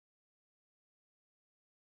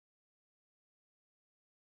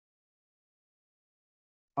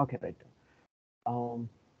Okay, right. Um,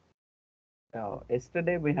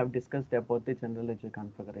 Yesterday we have discussed about the general ledger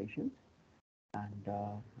configurations, and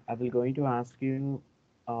I will going to ask you,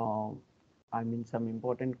 uh, some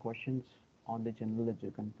important questions on the general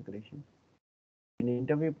ledger configuration. In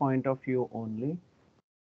interview point of view only,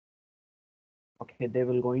 okay, they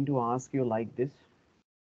will going to ask you like this,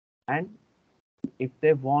 and if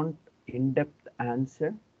they want in-depth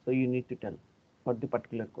answer, so you need to tell for the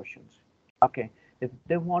particular questions. Okay, if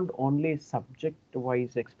they want only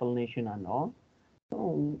subject-wise explanation and all,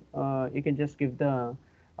 so you can just give the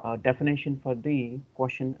definition for the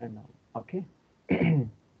question and all. Okay,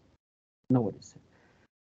 no worries.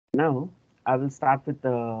 Now I will start with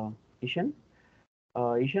Ishan.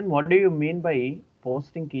 Ishan, what do you mean by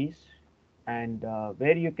posting keys, and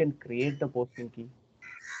where you can create the posting key?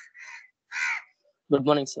 Good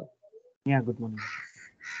morning, sir. Yeah, good morning.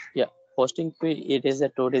 Yeah, posting key, it is a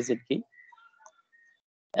two-digit key.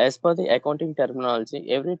 As per the accounting terminology,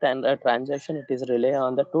 every transaction it is rely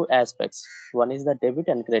on the two aspects. One is the debit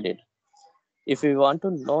and credit. If we want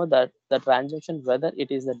to know that the transaction whether it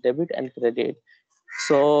is a debit and credit,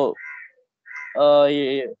 so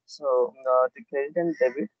the credit and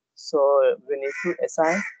debit, so we need to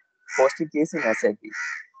assign posting keys in SAP.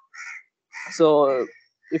 So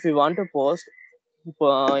if we want to post,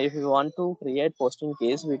 if we want to create posting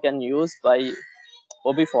keys, we can use by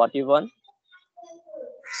OB41.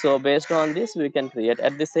 So based on this, we can create.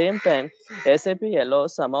 At the same time, SAP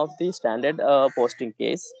allows some of the standard posting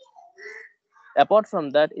keys. Apart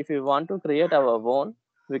from that, if we want to create our own,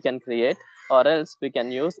 we can create, or else we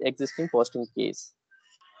can use existing posting keys.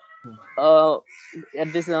 Hmm. Uh,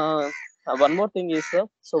 at this, one more thing is,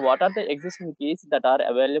 so what are the existing keys that are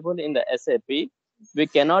available in the SAP? We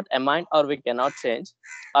cannot amend or we cannot change.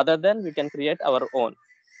 Other than we can create our own.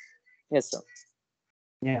 Yes, sir.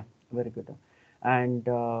 Yeah, very good. And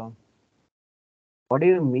what do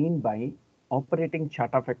you mean by operating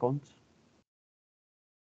chart of accounts?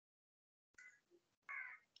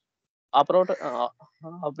 Operative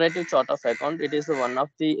chart of account, it is one of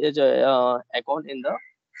the account in the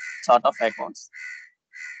chart of accounts.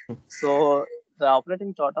 Hmm. So the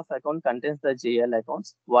operating chart of account contains the GL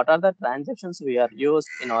accounts. What are the transactions we are used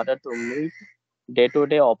in order to meet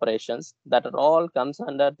day-to-day operations? That are all comes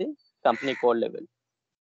under the company code level.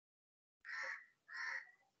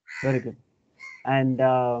 Very good. And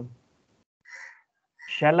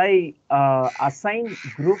shall I assign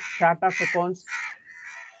group chart of accounts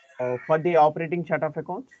for the operating chart of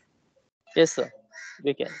accounts? Yes, sir,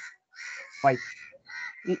 we can. Why?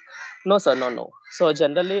 No, sir, no. So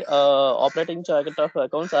generally, operating chart of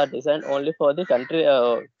accounts are designed only for the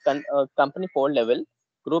company code level.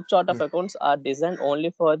 Group chart Hmm. of accounts are designed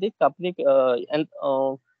only for the company and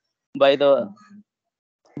by the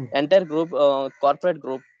Hmm. entire group, corporate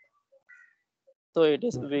group. So it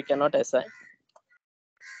is Hmm. we cannot assign.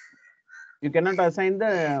 You cannot assign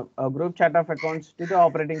the group chart of accounts to the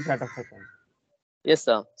operating chart of accounts. Yes,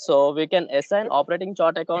 sir. So we can assign operating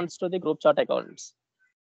chart accounts to the group chart accounts.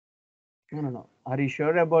 No, no, no. Are you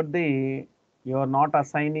sure about the? You are not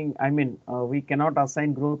assigning. We cannot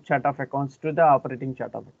assign group chart of accounts to the operating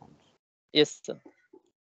chart of accounts. Yes, sir.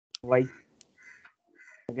 Why?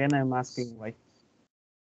 Again, I'm asking why.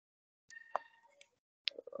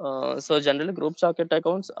 So generally, group chart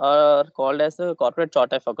accounts are called as the corporate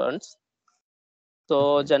chart of accounts. So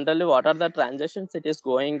Okay. generally, what are the transactions it is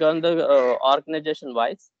going on the organization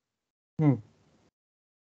wise? Hmm.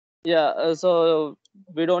 Yeah. So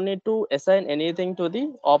we don't need to assign anything to the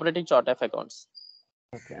operating chart of accounts.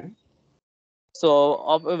 Okay. So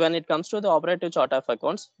when it comes to the operative chart of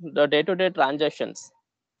accounts, the day-to-day transactions,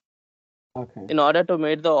 Okay. in order to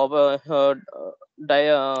meet the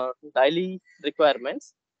daily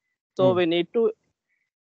requirements, so Hmm. we need to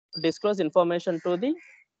disclose information to the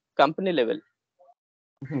company level.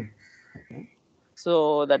 Hmm. Okay. So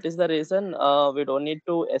that is the reason we don't need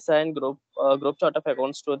to assign group chart of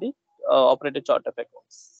accounts to the operative chart of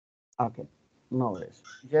accounts. Okay. No worries.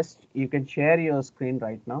 Just you can share your screen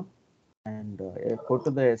right now and go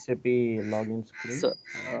to the SAP login screen. So,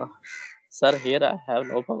 sir, here I have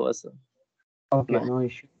no power, sir. Okay, No. no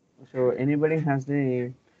issue. So anybody has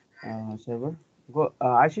the server? Go,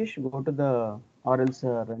 Ashish, go to the or else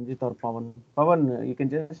Ranjit or Pawan. Pawan, you can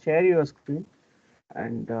just share your screen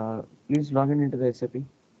and please log in into the SAP.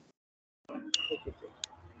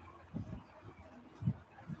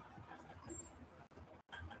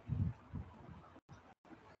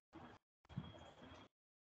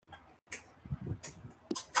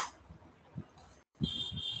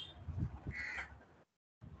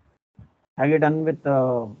 Have you done with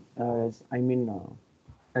the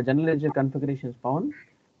general ledger configurations, Pawan?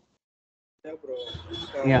 Yeah, bro.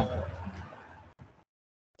 Yeah.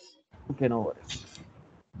 Okay, no worries.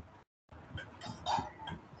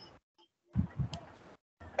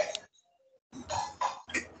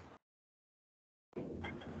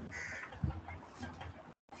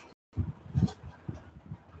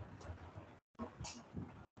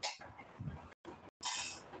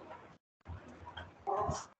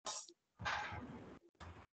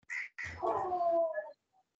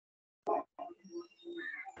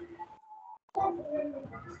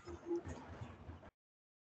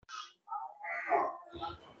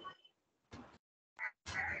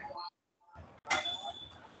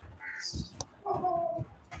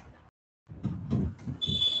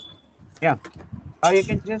 Yeah. You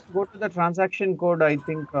can just go to the transaction code. I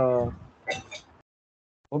think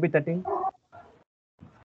OB13.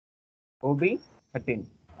 OB13.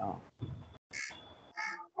 Uh,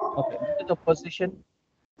 okay. Go to the position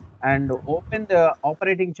and open the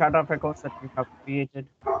operating chart of accounts that we have created.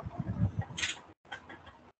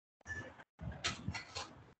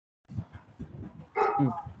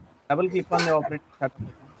 Double click on the operating chart of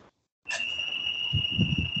accounts.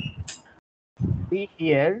 See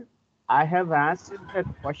here, I have asked the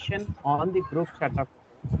question on the group chart of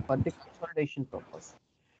accounts for the consolidation purpose.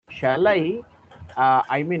 Shall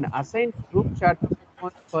I mean, assign group chart of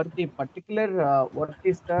accounts for the particular, what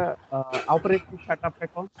is the operating chart of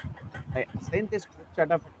accounts? I assign this group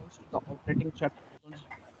chart of accounts to the operating chart of accounts.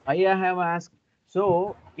 Why I have asked?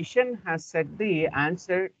 So, Ishan has said the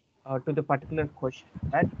answer to the particular question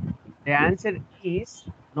that the answer is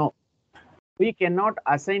no. We cannot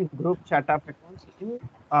assign group chart of accounts in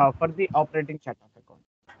for the operating chart of accounts.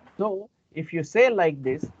 So if you say like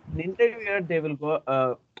this, in interviewer they will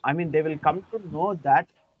go. I mean, they will come to know that.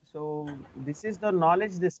 So this is the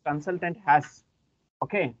knowledge this consultant has.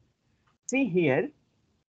 Okay. See here,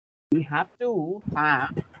 we have to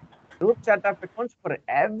have group chart of accounts for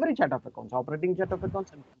every chart of accounts, operating chart of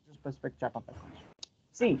accounts and specific chart of accounts.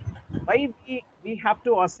 See, why we have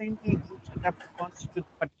to assign the group chart of accounts to the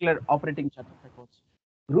particular operating chart of accounts.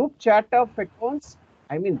 Group chart of accounts,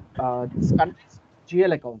 I mean, this contains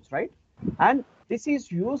GL accounts, right? And this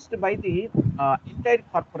is used by the entire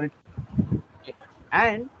corporate group. Okay.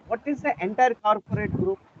 And what is the entire corporate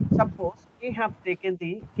group? Suppose we have taken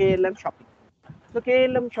the KLM shopping mall. So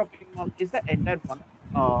KLM shopping mall is the entire one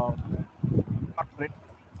corporate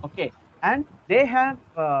group. Okay. And they have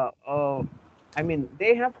I mean,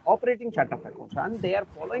 they have operating chart of accounts and they are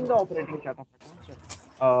following the operating chart of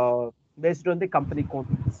accounts based on the company code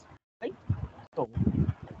rules, right? So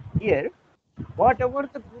here, whatever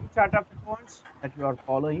the group chart of accounts that you are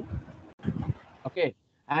following, okay,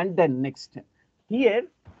 and then next here,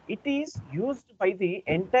 it is used by the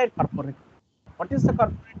entire corporate group. What is the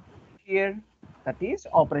corporate group here? That is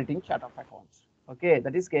operating chart of accounts. Okay,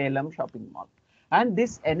 that is KLM shopping mall. And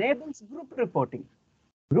this enables group reporting.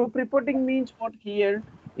 Group reporting means what here?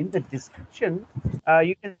 In the description,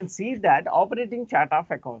 you can see that operating chart of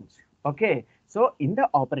accounts. Okay, so in the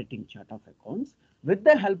operating chart of accounts, with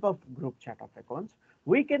the help of group chart of accounts,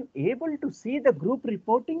 we can able to see the group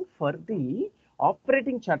reporting for the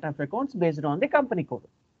operating chart of accounts based on the company code.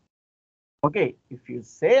 Okay, if you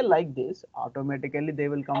say like this, automatically they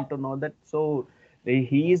will come to know that so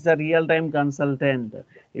he is a real-time consultant.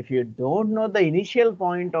 If you don't know the initial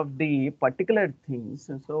point of the particular things,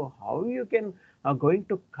 so how you can going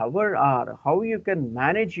to cover or how you can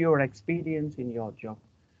manage your experience in your job.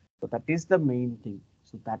 So that is the main thing.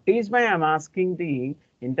 So that is why I'm asking the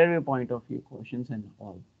interview point of view questions and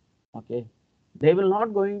all. Okay, they will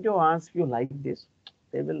not going to ask you like this.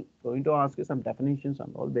 They will going to ask you some definitions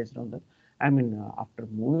and all based on that. I mean, after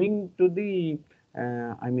moving to the,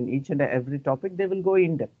 I mean, each and every topic, they will go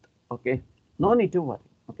in depth. Okay, no need to worry.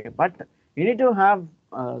 Okay, but you need to have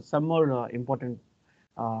some more important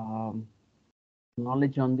um,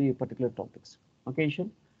 knowledge on the particular topics. Okay,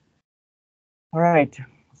 Ishan? All right. Yes.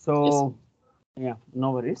 So, yeah,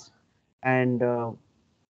 no worries. And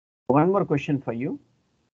one more question for you.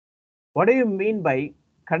 What do you mean by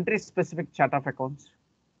country-specific chart of accounts?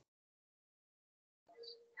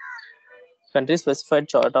 Country specified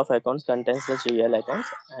chart of accounts contains the GL accounts,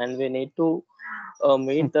 and we need to Hmm.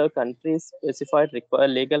 meet the country specified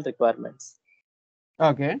legal requirements.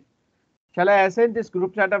 Okay. Shall I assign this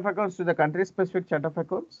group chart of accounts to the country-specific chart of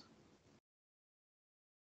accounts?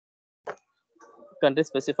 Country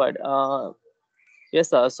specified. Yes,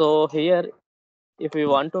 sir. So here, if we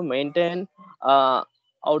want to maintain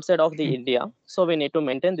outside of the Hmm. India, so we need to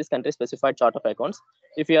maintain this country specified chart of accounts.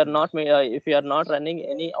 If we are not running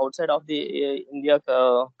any outside of the India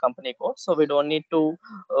company code, so we don't need to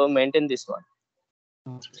maintain this one.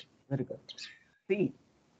 Okay, very good. See,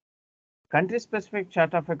 country specific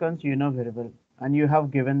chart of accounts you know very well, and you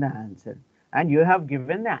have given the answer, and you have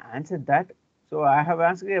given the answer that. So I have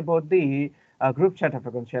asked you about the group chart of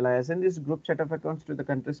accounts. Shall I assign this group chart of accounts to the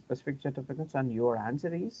country specific chart of accounts? And your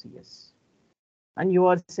answer is yes. And you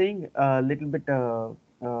are saying a little bit,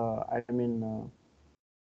 I mean,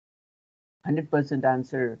 100%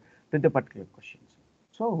 answer to the particular questions.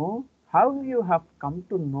 So how you have come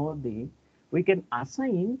to know the, we can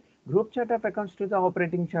assign group chart of accounts to the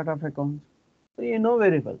operating chart of accounts. So you know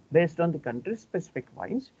very well based on the country specific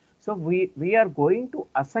wise. So we are going to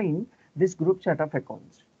assign this group chart of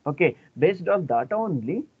accounts. Okay, based on that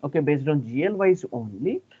only. Okay, based on GL wise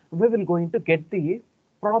only, we will going to get the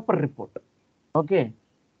proper report. Okay,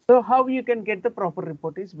 so how you can get the proper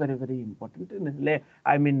report is very important.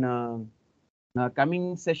 I mean.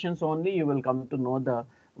 Coming sessions only you will come to know the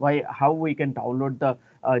why, how we can download the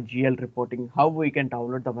GL reporting, how we can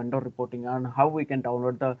download the vendor reporting, and how we can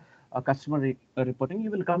download the customer reporting. You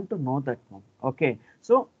will come to know that one. Okay,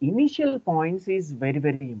 so initial points is very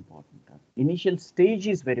important. Initial stage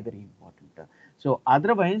is very important. So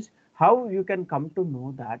otherwise how you can come to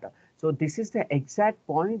know that? So this is the exact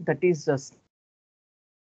point that is starting from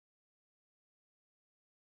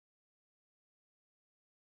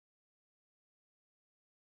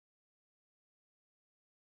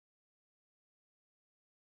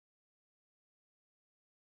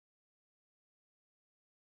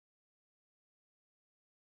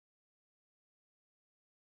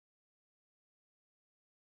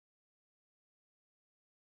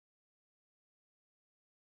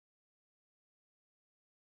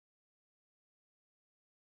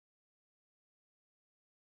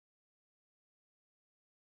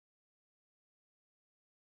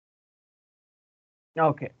the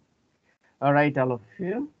okay. All right, all of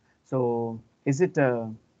you. So is it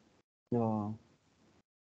no?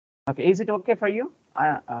 Okay, is it okay for you,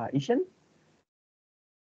 Ishan?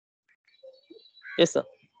 Yes, sir.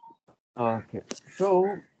 Okay.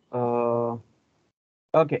 So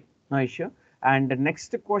okay, no issue. And the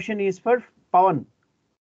next question is for Pawan.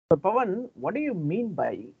 So Pawan, what do you mean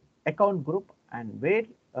by account group, and where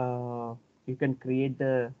you can create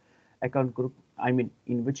the account group? I mean,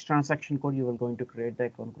 in which transaction code you are going to create the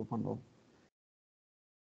account group and all?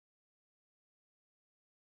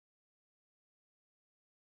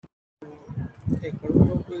 Account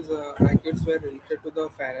group is brackets were related to the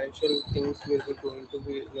financial things which are going to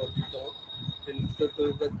be worked on related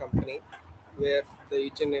to the company, where the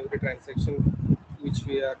each and every transaction which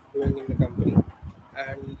we are doing in the company,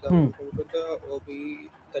 and the Hmm. come to the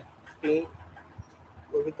OB13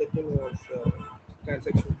 was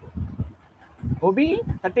transaction code. OB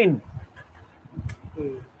 13.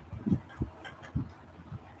 Hmm.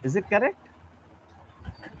 Is it correct?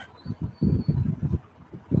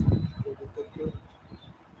 OB13,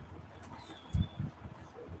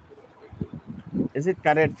 Is it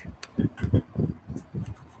correct?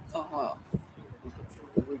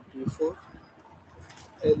 OB34,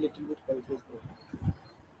 a little bit confused.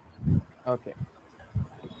 Okay.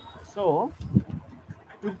 So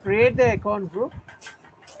to create the account group,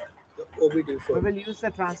 The we OB4. will use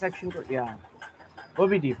the transaction code. Yeah,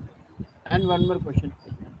 OBD4. And one more question for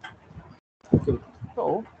you. Okay.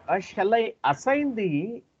 So, shall I assign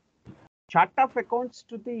the chart of accounts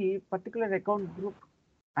to the particular account group?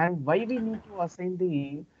 And why we need to assign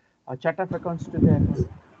the chart of accounts to the account group?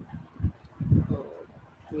 uh,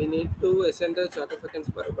 we need to assign the chart of accounts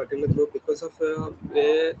for a particular group because of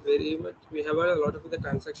where very much we have a lot of the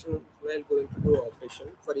transaction while going to do operation.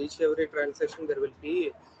 For each every transaction, there will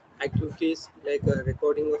be activities like a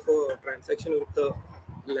recording of a transaction with the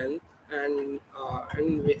length, and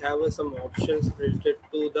we have some options related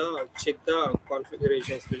to the check the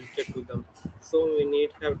configurations related to them. So we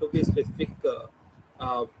need have to be specific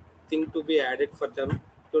uh, thing to be added for them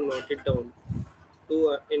to note it down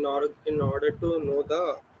to in order to know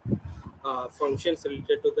the functions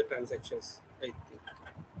related to the transactions. I think.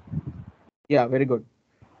 Yeah, very good.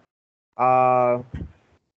 Uh,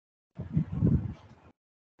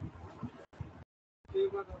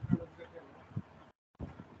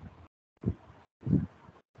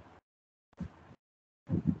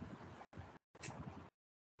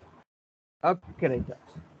 okay, right.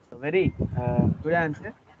 So very good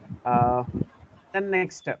answer. Uh, then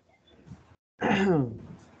next.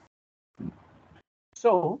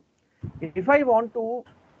 So, if I want to,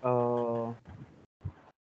 uh,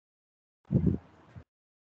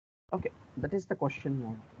 okay, that is the question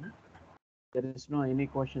only. There is no any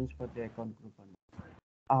questions for the account group.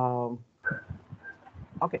 Um,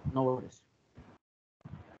 okay, no worries.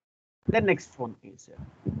 The next one is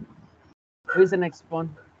who is the next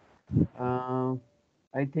one? Uh,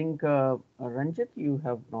 I think Ranjit, you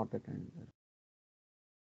have not attended.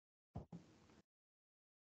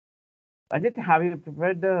 Ranjit, have you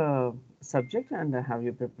prepared the subject and have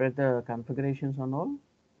you prepared the configurations on all?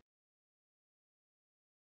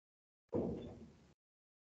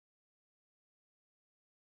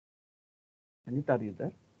 Ranjit, are you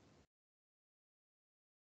there?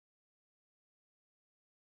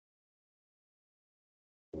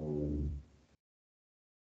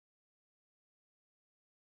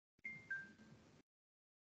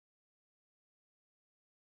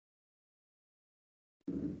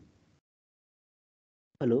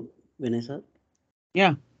 Hello, Vinay sir.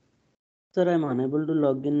 Yeah. Sir, I'm unable to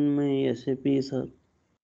log in my SAP, sir.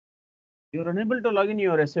 You're unable to log in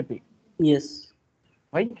your SAP. Yes.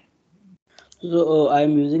 Why? So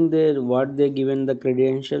I'm using their what they given the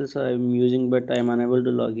credentials I'm using, but I'm unable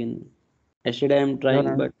to log in. Yesterday I'm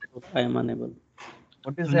trying, but I am unable.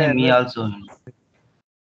 What is the Vinay, me error? also.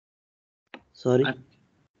 Sorry.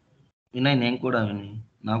 Vinay నేను కూడా వినయ్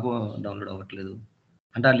నాకు download అవ్వట్లేదు.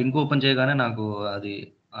 అంటే ఆ link open చేయగానే నాకు అది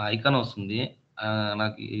icon వస్తుంది.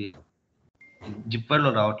 నాకు జిప్ ఫైల్ లో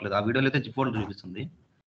రావట్లేదు. ఆ వీడియోలో అయితే జిప్ ఫైల్ చూపిస్తుంది.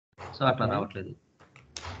 సో అట్లా రావట్లేదు.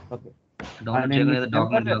 ఓకే. డౌన్లోడ్ చేయగానే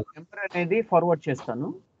డాక్యుమెంట్ నెంబర్ అనేది ఫార్వర్డ్ చేస్తాను.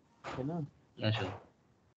 ఓకేనా? Yeah sure.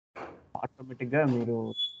 ఆటోమేటిక్ గా మీరు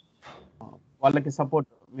వాళ్ళకి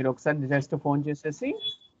సపోర్ట్ మీరు ఒకసారి జస్ట్ ఫోన్ చేసేసి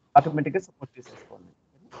ఆటోమేటిక్ గా సపోర్ట్ చేసేసుకోండి.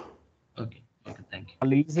 Okay okay thank you.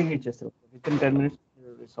 వాళ్ళు ఈజీగా ఇచ్చేస్తారు. విత్ ఇన్ 10 minutes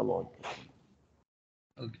సాల్వ్ అవుతుంది.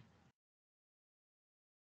 Okay.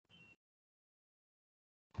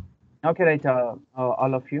 Okay, right,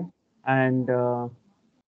 all of you. And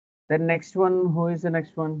then next one, who is the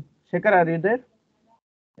next one? Shekhar, are you there?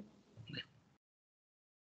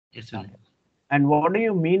 Yes, Vinay. And what do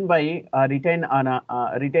you mean by retain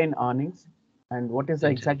earnings? And what is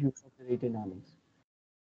the exact use of the retain earnings?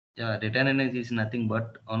 Yeah, retain earnings is nothing but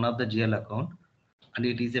one of the GL account, and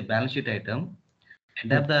it is a balance sheet item.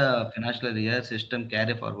 End of the financial year, system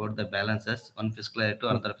carry forward the balances one fiscal year to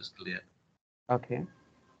another fiscal year. Okay.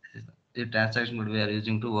 The transaction would we are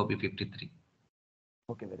using to OP53.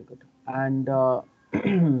 Okay, very good. And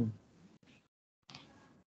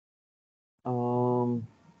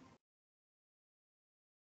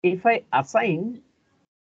if I assign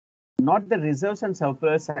not the reserves and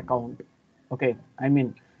surplus account, okay, I mean,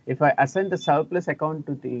 if I assign the surplus account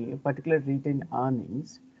to the particular retained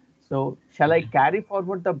earnings, so shall I carry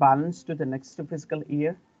forward the balance to the next fiscal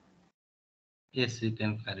year? Yes, you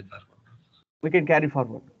can carry forward. We can carry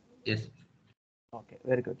forward. Yes. Okay,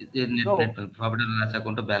 very good. Net profit and loss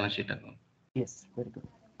account to balance sheet account. Yes, very good.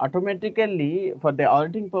 Automatically, for the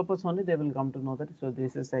auditing purpose only, they will come to know that. So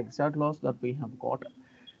this is the exact loss that we have got,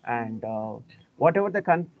 and whatever the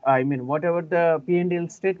whatever the P&L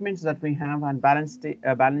statements that we have and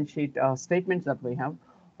balance sheet statements that we have,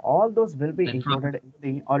 all those will be included in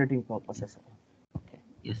the auditing purposes. Okay.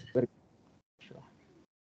 Yes. Very good. Sure.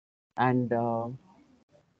 And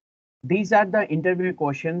these are the interview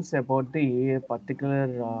questions about the particular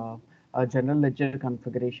general ledger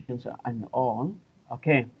configurations and all.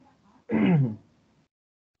 Okay.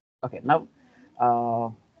 Okay, now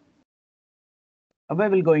we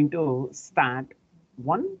will going to start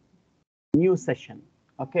one new session.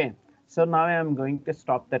 Okay, so now I am going to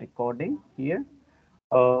stop the recording here.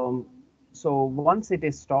 So once it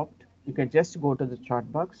is stopped, you can just go to the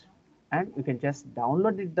chat box and you can just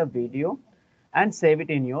download the video and save it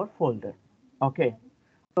in your folder. Okay,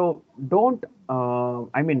 so don't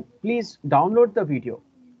please download the video.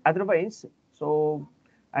 Otherwise, so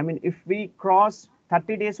if we cross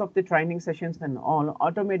 30 days of the training sessions and all,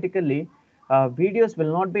 automatically videos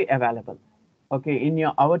will not be available, okay, in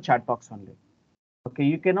our chat box only. Okay,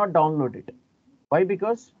 you cannot download it. Why?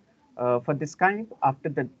 Because for this kind, after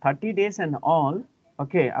the 30 days and all,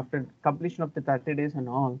 okay, after completion of the 30 days and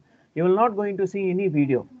all, you will not going to see any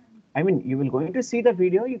video. You will going to see the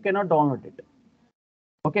video, you cannot download it.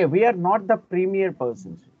 Okay, we are not the premier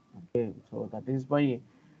persons. Okay, so that is why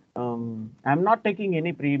I'm not taking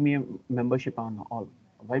any premium membership on all.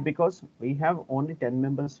 Why? Because we have only 10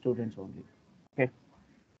 member students only. Okay.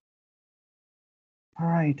 All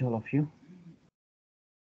right, all of you.